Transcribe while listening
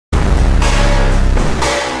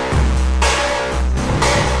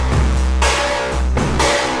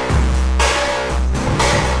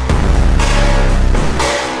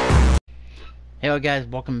Hello guys,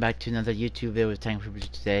 welcome back to another YouTube video with Tank Review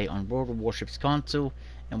today on World of Warships console.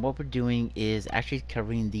 And what we're doing is actually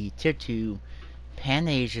covering the Tier 2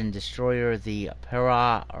 Pan-Asian destroyer, the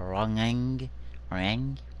Phra Ruang.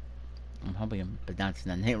 I'm hoping I'm pronouncing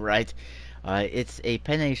that name right. It's a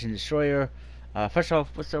Pan-Asian destroyer. First off,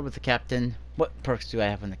 let's start with the captain. What perks do I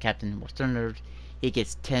have on the captain? Well, standard, he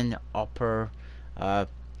gets 10 upper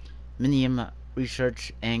minimum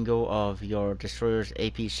research angle of your destroyer's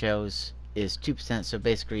AP shells is 2%, so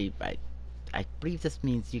basically I believe this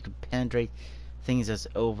means you can penetrate things that's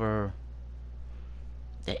over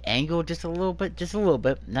the angle just a little bit,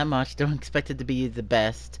 not much. Don't expect it to be the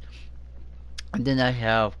best. And then I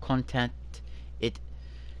have contact.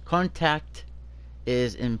 Contact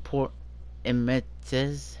is important.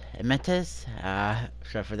 Emetes.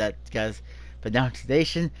 Sorry for that, guys.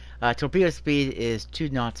 Pronunciation. Torpedo speed is 2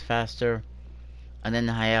 knots faster. And then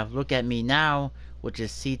I have look at me now, which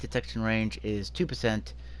is C detection range is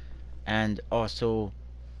 2%, and also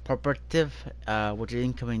proportive, which is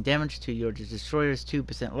incoming damage to your destroyer is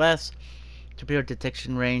 2% less. Torpedo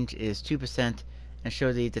detection range is 2%, and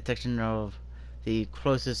show the detection of the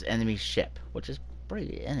closest enemy ship, which is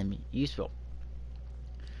pretty enemy useful.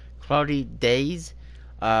 Cloudy days,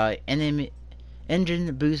 enemy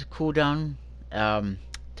engine boost cooldown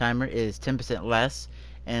timer is 10% less,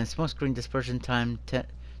 and smoke screen dispersion time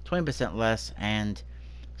 20% less, and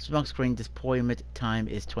smoke screen deployment time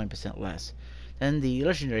is 20% less. Then the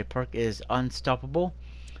legendary perk is unstoppable.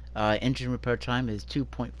 Engine repair time is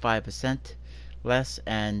 2.5% less,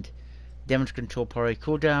 and damage control parry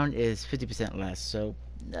cooldown is 50% less. So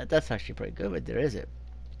that's actually pretty good, but there is it.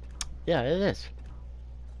 Yeah, it is.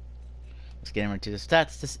 Let's get into the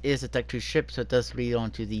stats. This is a Tech 2 ship, so it does lead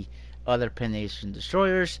on to the other Pan-Asian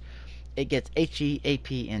destroyers. It gets HE,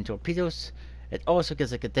 AP, and torpedoes. It also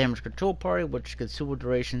gets like a damage control parry, which consumable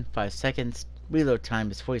duration 5 seconds, reload time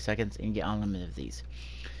is 40 seconds, and you get unlimited of these.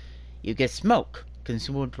 You get smoke,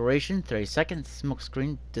 consumable duration 30 seconds, smoke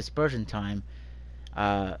screen dispersion time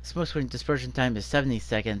is 70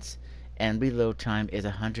 seconds, and reload time is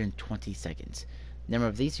 120 seconds. Number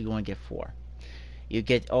of these, you only get 4. You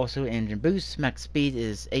get also engine boost. Max speed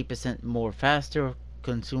is 8% more faster.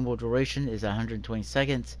 Consumable duration is 120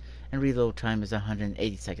 seconds, and reload time is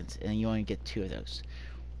 180 seconds, and you only get 2 of those.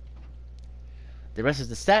 The rest of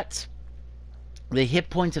the stats. The hit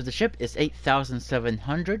points of the ship is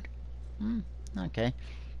 8,700. Okay.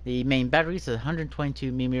 The main batteries is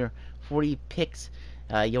 122 mm 40 picks.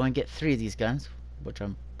 You only get 3 of these guns, which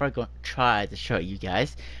I'm probably going to try to show you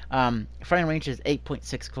guys. Firing range is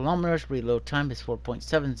 8.6 kilometers. Reload time is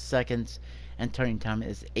 4.7 seconds, and turning time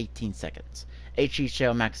is 18 seconds. HE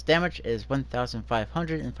shell max damage is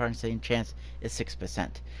 1,500, and firing saving chance is 6%.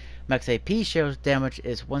 Max AP shell damage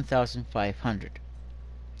is 1,500.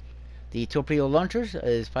 The torpedo launchers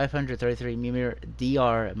is 533 mm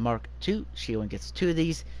DR Mark II. She only gets 2 of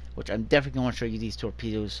these, which I'm definitely going to show you these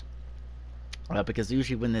torpedoes, because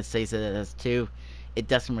usually when it says that it has 2, it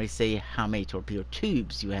doesn't really say how many torpedo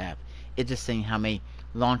tubes you have. It's just saying how many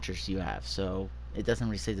launchers you have, so it doesn't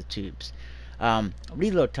really say the tubes.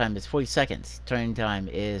 Reload time is 40 seconds. Turning time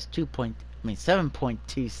is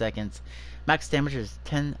 7.2 seconds. Max damage is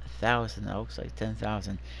 10,000. That looks like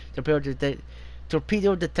 10,000.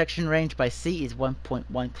 Torpedo detection range by sea is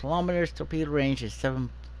 1.1 kilometers. Torpedo range is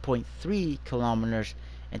 7.3 kilometers,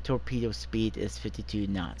 and torpedo speed is 52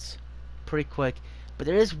 knots. Pretty quick, but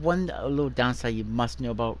there is one little downside you must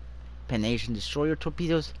know about Pan-Asian destroyer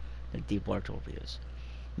torpedoes. They're deep water torpedoes.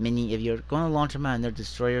 Meaning, if you're going to launch them on their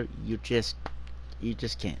destroyer, you just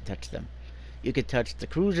can't touch them. You could touch the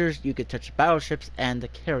cruisers, you could touch the battleships and the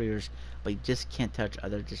carriers, but you just can't touch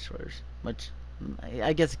other destroyers. Which,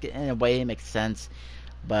 I guess in a way it makes sense,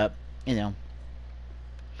 but you know.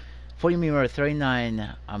 40mm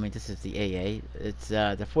 39. I mean, this is the AA. It's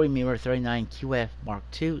the 40mm 39 QF Mark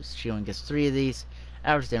II. She only gets 3 of these.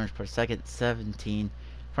 Average damage per second 17.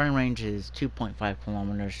 Firing range is 2.5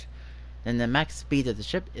 kilometers. Then the max speed of the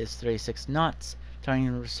ship is 36 knots.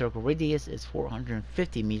 Turning circle radius is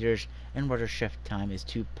 450 meters, and rudder shift time is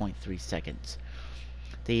 2.3 seconds.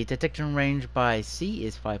 The detection range by sea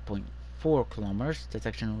is 5.4 kilometers.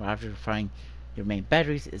 Detection after firing your main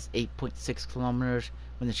batteries is 8.6 kilometers.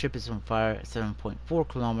 When the ship is on fire, 7.4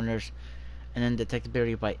 kilometers. And then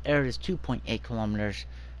detectability by air is 2.8 kilometers.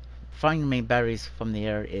 Firing the main batteries from the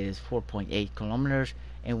air is 4.8 kilometers.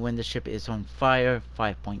 And when the ship is on fire,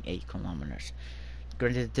 5.8 kilometers.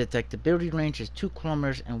 Granted detectability range is 2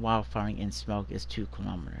 kilometers, and while firing in smoke is 2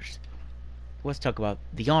 kilometers. Let's talk about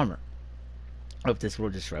the armor of this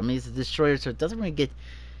world destroyer. I mean, it's a destroyer, so it doesn't really get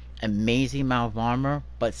amazing amount of armor,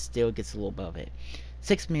 but still gets a little bit of it.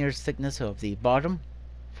 6 meters thickness of the bottom.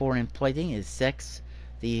 Foreign plating is 6.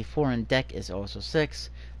 The foreign deck is also 6.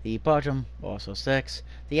 The bottom also 6.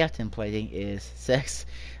 The afton plating is 6.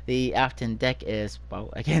 The afton deck is, well,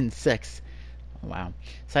 again 6. Wow.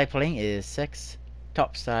 Side plating is 6.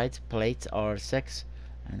 Top sides plates are 6.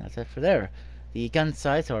 And that's it for there. The gun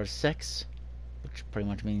sides are 6, which pretty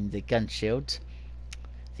much means the gun shields.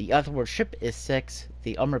 The outboard ship is 6.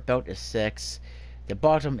 The armor belt is 6. The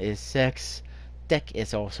bottom is 6. Deck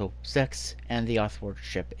is also 6. And the outboard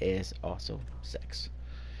ship is also 6.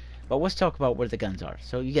 But let's talk about where the guns are.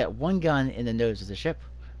 So you get one gun in the nose of the ship,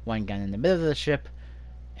 one gun in the middle of the ship,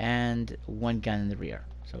 and one gun in the rear.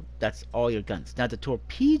 So that's all your guns. Now the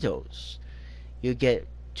torpedoes, you get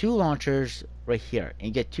 2 launchers right here, and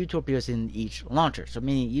you get 2 torpedoes in each launcher. So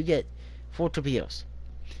meaning you get 4 torpedoes.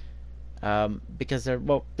 Because they're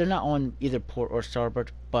not on either port or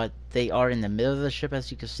starboard, but they are in the middle of the ship, as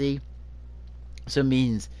you can see. So it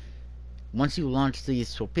means once you launch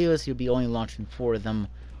these torpedoes, you'll be only launching 4 of them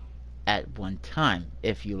at one time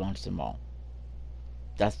if you launch them all.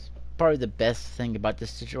 That's probably the best thing about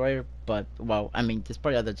this destroyer. But well, I mean, there's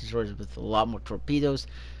probably other destroyers with a lot more torpedoes.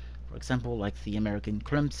 For example, like the American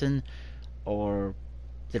Crimson, or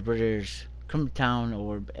the British Crimtown,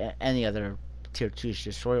 or any other tier 2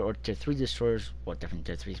 destroyer, or tier 3 destroyers. Well, different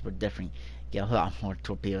tier 3s, but definitely get a lot more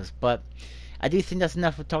torpedoes. But I do think that's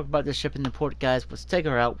enough to talk about this ship in the port, guys. Let's take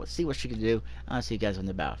her out. Let's see what she can do. I'll see you guys on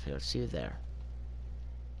the battlefield. See you there.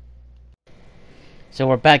 So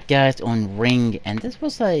we're back, guys, on Ring, and this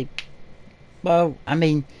was like, well, I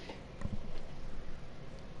mean,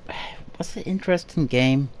 was it an interesting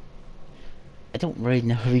game? I don't really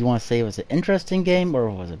know if you want to say it was an interesting game, or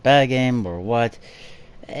was it a bad game, or what.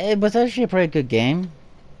 It was actually a pretty good game.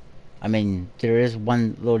 I mean, there is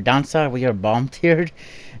one little downside. We are bomb tiered.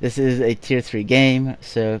 This is a tier 3 game,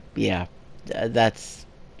 so yeah, that's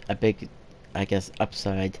a big, I guess,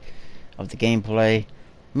 upside of the gameplay.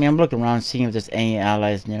 I mean, I'm looking around seeing if there's any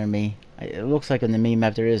allies near me. It looks like on the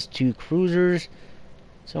mini-map there is 2 cruisers.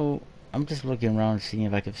 So, I'm just looking around seeing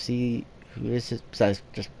if I can see who is it. Besides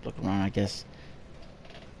just looking around, I guess.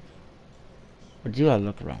 Or do I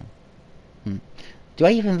look around? Do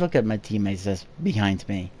I even look at my teammates that's behind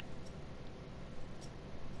me?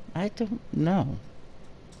 I don't know.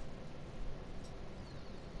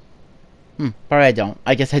 Probably I don't.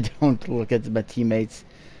 I guess I don't look at my teammates.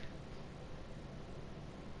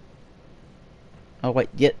 Oh wait,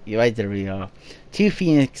 yep, you're right, there we are. 2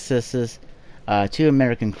 Phoenixes, 2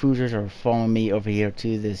 American cruisers are following me over here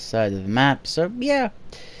to this side of the map. So yeah,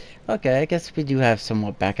 okay, I guess we do have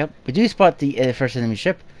somewhat backup. We do spot the first enemy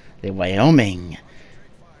ship, the Wyoming.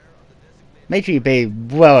 Make sure you pay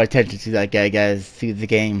well attention to that guy, guys, through the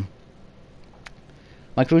game.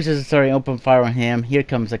 My cruisers are starting open fire on him. Here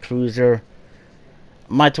comes a cruiser.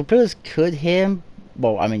 My torpedoes could hit him.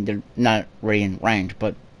 Well, I mean, they're not really in range,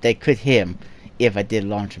 but they could hit him if I did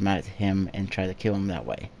launch them at him and try to kill him that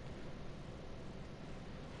way.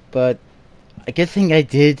 But a good thing I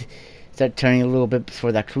did start turning a little bit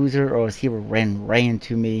before that cruiser, or else he would ran right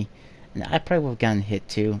into me, and I probably would have gotten hit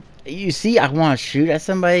too. You see, I want to shoot at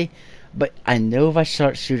somebody, but I know if I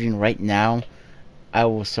start shooting right now, I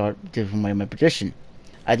will start giving away my position.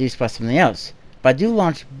 I do spot something else, but I do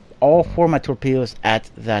launch all 4 of my torpedoes at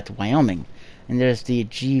that Wyoming. And there's the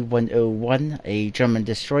G101, a German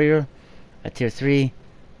destroyer, a tier 3,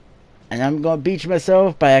 and I'm gonna beach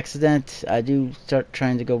myself by accident. I do start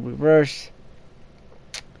trying to go reverse.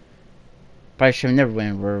 Probably should have never went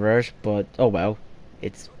in reverse, but oh well,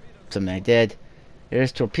 it's something I did.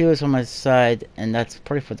 There's torpedoes on my side, and that's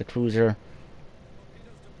probably for the cruiser.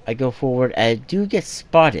 I go forward. I do get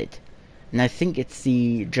spotted, and I think it's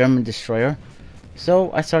the German destroyer.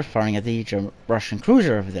 So I start firing at the Russian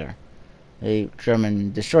cruiser over there. The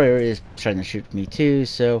German destroyer is trying to shoot me too,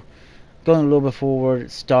 so going a little bit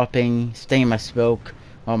forward, stopping, staying in my smoke,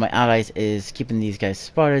 while my allies is keeping these guys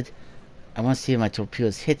spotted. I want to see if my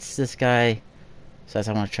torpedoes hits this guy, so that's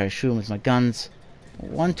I want to try to shoot him with my guns.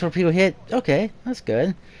 1 torpedo hit, okay, that's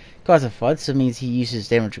good. Cause a FUD, so it means he uses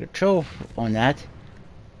damage control on that.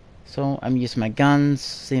 So I'm using my guns,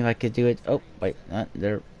 seeing if I could do it. Oh wait,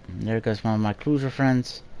 there goes one of my cruiser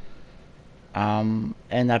friends. And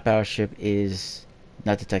that battleship is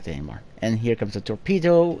not detected anymore. And here comes a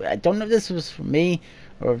torpedo. I don't know if this was for me,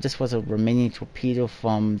 or if this was a remaining torpedo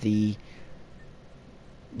from the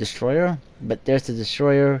destroyer. But there's the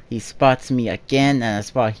destroyer. He spots me again, and I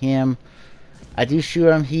spot him. I do shoot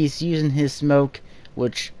him. He's using his smoke,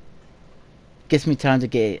 which gives me time to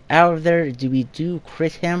get out of there. We do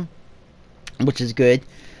crit him, which is good.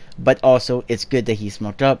 But also, it's good that he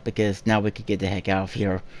smoked up, because now we could get the heck out of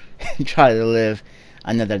here and try to live.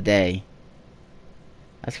 another day.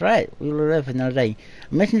 That's right, we will live another day.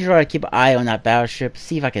 I'm making sure I keep an eye on that battleship,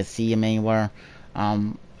 see if I can see him anywhere.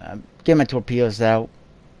 Get my torpedoes out.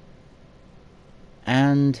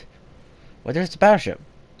 And, well, there's the battleship.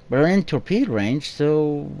 We're in torpedo range,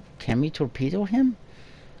 so can we torpedo him?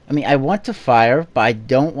 I mean, I want to fire, but I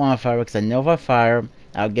don't want to fire because I know if I fire,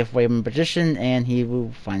 I'll give away my position and he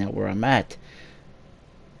will find out where I'm at.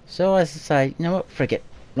 So I decide, you know what, frick it.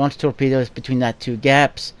 Launch torpedoes between that two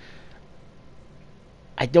gaps.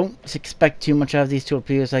 I don't expect too much out of these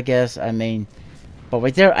torpedoes, I guess. I mean, but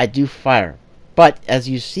right there, I do fire. But as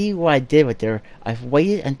you see what I did right there, I've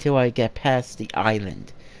waited until I get past the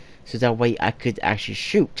island. So that way I could actually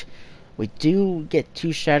shoot. We do get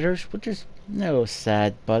 2 shatters, which is no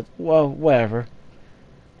sad, but well, whatever.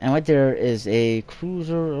 And right there is a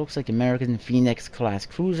cruiser. It looks like American Phoenix class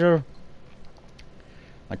cruiser.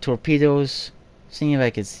 My torpedoes. Seeing if I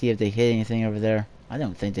can see if they hit anything over there. I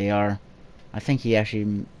don't think they are. I think he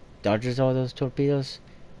actually dodges all those torpedoes.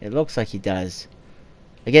 It looks like he does.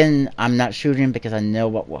 Again, I'm not shooting because I know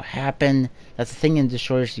what will happen. That's the thing in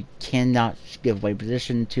destroyers, you cannot give away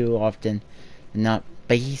position too often. But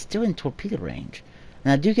he's still in torpedo range.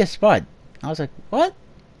 And I do get spotted. I was like, what?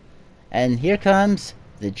 And here comes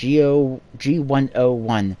the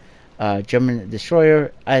G101 German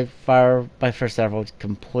destroyer. I fire my first salvo,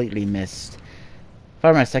 completely missed.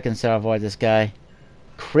 Fire my second salvo at this guy.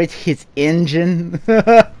 Crit his engine.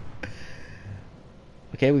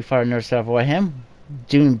 Okay, we fire another salvo at him.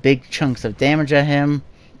 Doing big chunks of damage at him.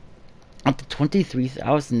 Up to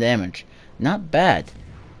 23,000 damage. Not bad.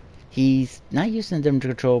 He's not using the damage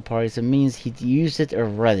control party, so it means he used it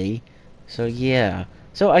already. So yeah.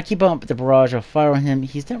 So I keep up the barrage of fire on him.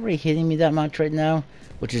 He's not really hitting me that much right now,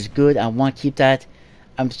 which is good. I want to keep that.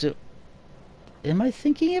 I'm still... Am I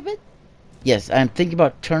thinking of it? Yes, I'm thinking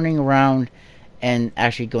about turning around and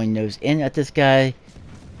actually going nose in at this guy.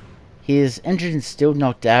 His engine is still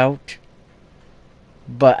knocked out,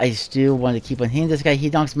 but I still want to keep on hitting this guy. He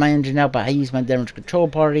knocks my engine out, but I use my damage control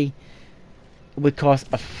party. It would cause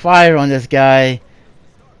a fire on this guy.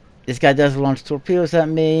 This guy does launch torpedoes at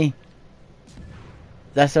me.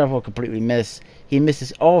 That salvo completely missed. He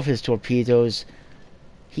misses all of his torpedoes.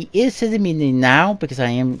 He is hitting me now because I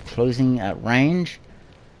am closing at range.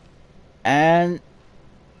 And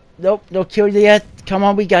nope, no killed yet. Come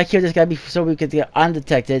on, we gotta kill this guy before so we could get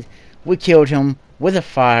undetected. We killed him with a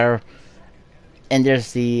fire. And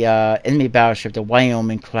there's the enemy battleship, the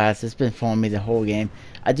Wyoming class. It's been following me the whole game.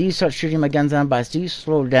 I do start shooting my guns on, but I do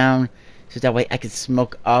slow down so that way I can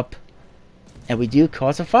smoke up. And we do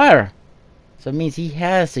cause a fire. So it means he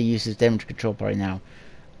has to use his damage control party now.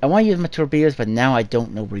 I want to use my torpedoes, but now I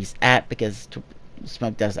don't know where he's at because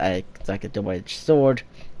smoke does act like a double-edged sword.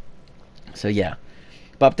 So yeah.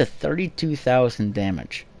 But up to 32,000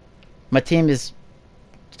 damage. My team is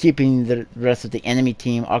keeping the rest of the enemy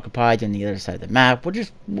team occupied on the other side of the map, which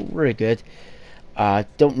is really good.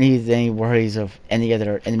 Don't need any worries of any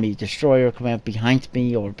other enemy destroyer coming up behind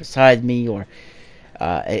me or beside me or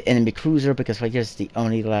an enemy cruiser, because right here's the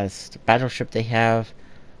only last battleship they have.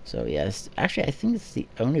 So yes, actually I think it's the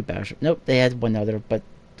only battleship. Nope, they had one other, but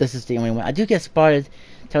this is the only one. I do get spotted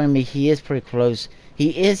telling me he is pretty close.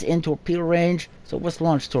 He is in torpedo range, so let's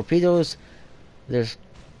launch torpedoes. There's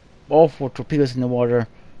all 4 torpedoes in the water.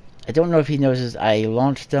 I don't know if he notices I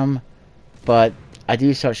launched them, but I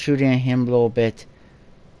do start shooting at him a little bit.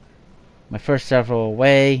 My first salvo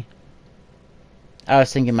away. I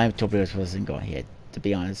was thinking my torpedoes wasn't going to hit, to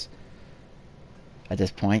be honest, at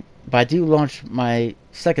this point. But I do launch my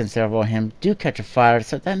second salvo at him, do catch a fire,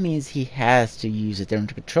 so that means he has to use it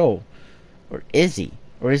under control. Or is he?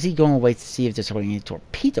 Or is he going to wait to see if there's any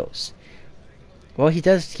torpedoes? Well, he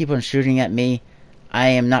does keep on shooting at me. I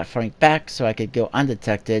am not firing back, so I could go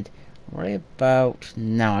undetected. Right about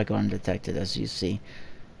now I go undetected, as you see.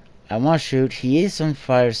 I want to shoot. He is on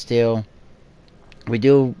fire still. We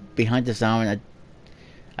do behind the zone.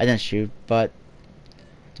 I didn't shoot, but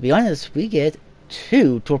to be honest, we get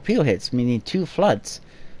 2 torpedo hits, meaning 2 floods.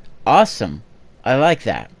 Awesome. I like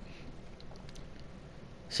that.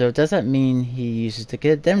 So does that mean he uses the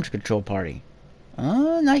damage control party?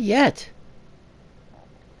 Not yet.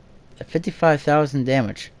 55,000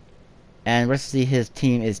 damage. And the rest of his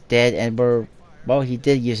team is dead, and well, he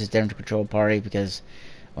did use his damage control party because,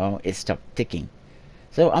 well, it stopped ticking.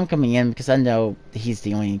 So I'm coming in because I know he's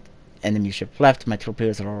the only enemy ship left. My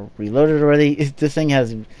torpedoes are reloaded already. This thing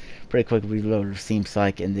has pretty quick reload, seems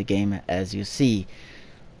like, in the game, as you see.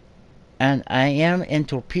 And I am in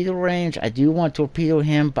torpedo range. I do want to torpedo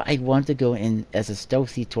him, but I want to go in as a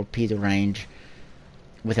stealthy torpedo range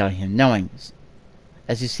without him knowing.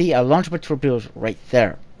 As you see, I launch my torpedoes right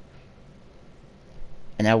there.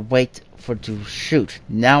 And I wait for it to shoot.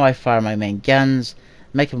 Now I fire my main guns,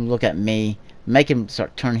 make him look at me, make him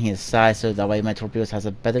start turning his side so that way my torpedoes has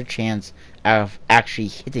a better chance of actually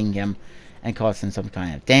hitting him and causing some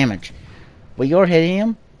kind of damage. Well, you're hitting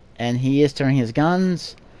him, and he is turning his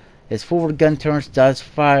guns. His forward gun turns does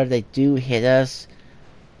fire. They do hit us.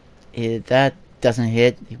 That doesn't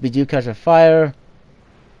hit. We do catch a fire.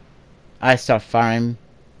 I start firing.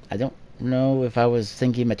 I don't know if I was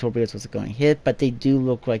thinking my torpedoes was going to hit, but they do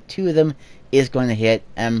look like two of them is going to hit,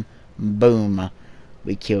 and boom,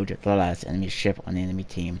 we killed the last enemy ship on the enemy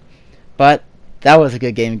team. But that was a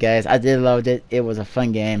good game, guys. I did love it. It was a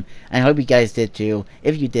fun game, and I hope you guys did too.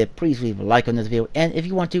 If you did, please leave a like on this video, and if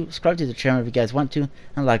you want to, subscribe to the channel if you guys want to.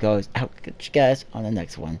 And like always, I'll catch you guys on the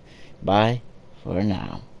next one. Bye for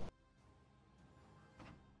now.